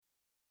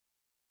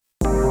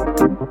Vi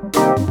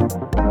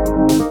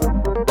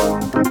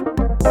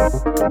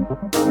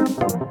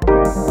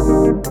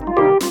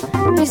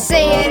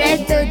säger rätt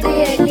och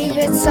det är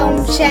livet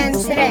som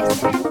känns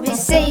rätt. Vi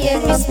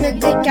säger visst men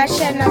det kan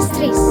kännas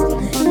trist.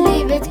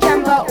 Livet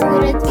kan vara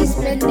orättvist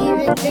men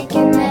livet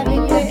leker när vi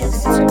dör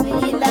som vi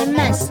gillar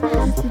mest.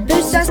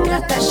 Busar,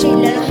 skrattar,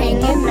 chillar och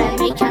hänger men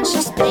vi kanske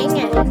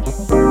springer.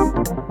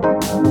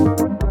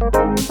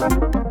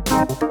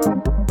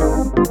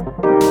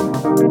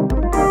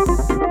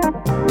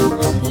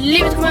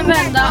 Livet kommer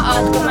vända,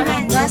 allt kommer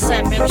hända,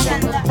 sen blir vi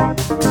kända.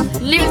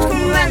 Livet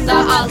kommer vända,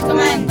 allt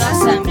kommer hända,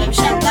 sen blir vi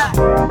kända.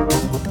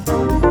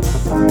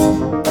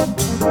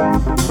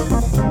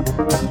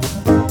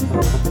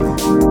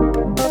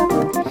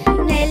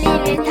 När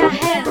livet har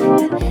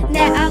hänt,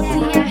 när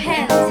allting har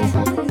hänt,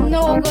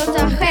 något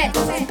har skett,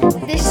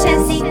 det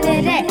känns inte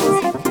rätt.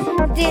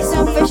 Det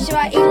som först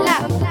var illa,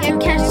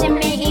 jag kanske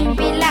mig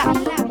inbilla,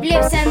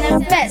 blev sen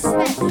en fest,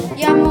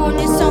 jag mår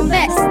nu som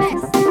bäst.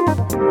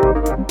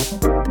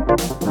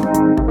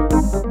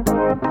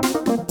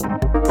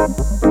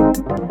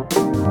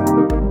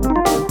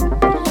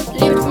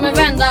 Livet kommer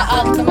vända,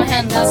 allt kommer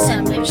hända,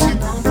 sen blir vi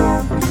kända.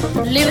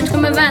 Livet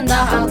kommer vända,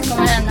 allt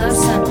kommer hända,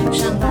 sen blir vi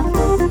kända.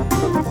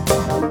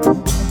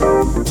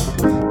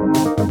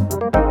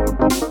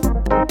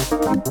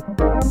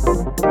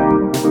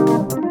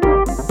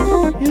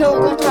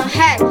 Något har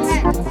hänt,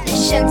 det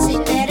känns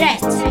inte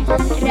rätt.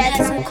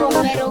 Rätt som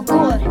kommer och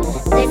går,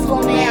 det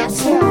får mig att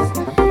slå.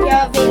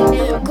 Jag vill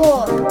nu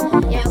gå,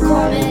 jag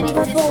kommer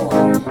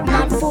ifrån.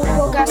 Man får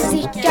våga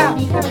sticka,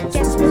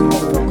 lika smidigt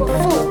får gå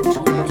fort.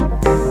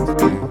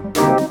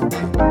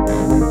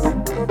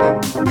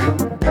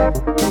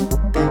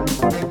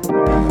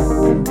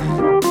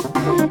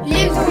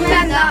 Livet kommer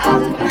vända,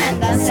 allt kommer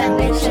hända, sen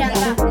blir vi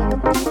kända.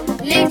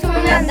 Livet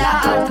kommer vända,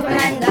 allt kommer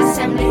hända,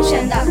 sen blir vi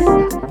kända.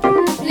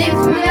 Livet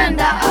kommer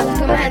vända, allt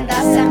kommer hända,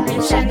 sen blir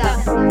vi kända.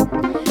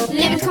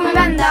 Livet kommer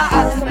vända,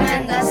 allt kommer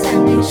hända,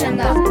 sen blir vi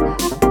kända.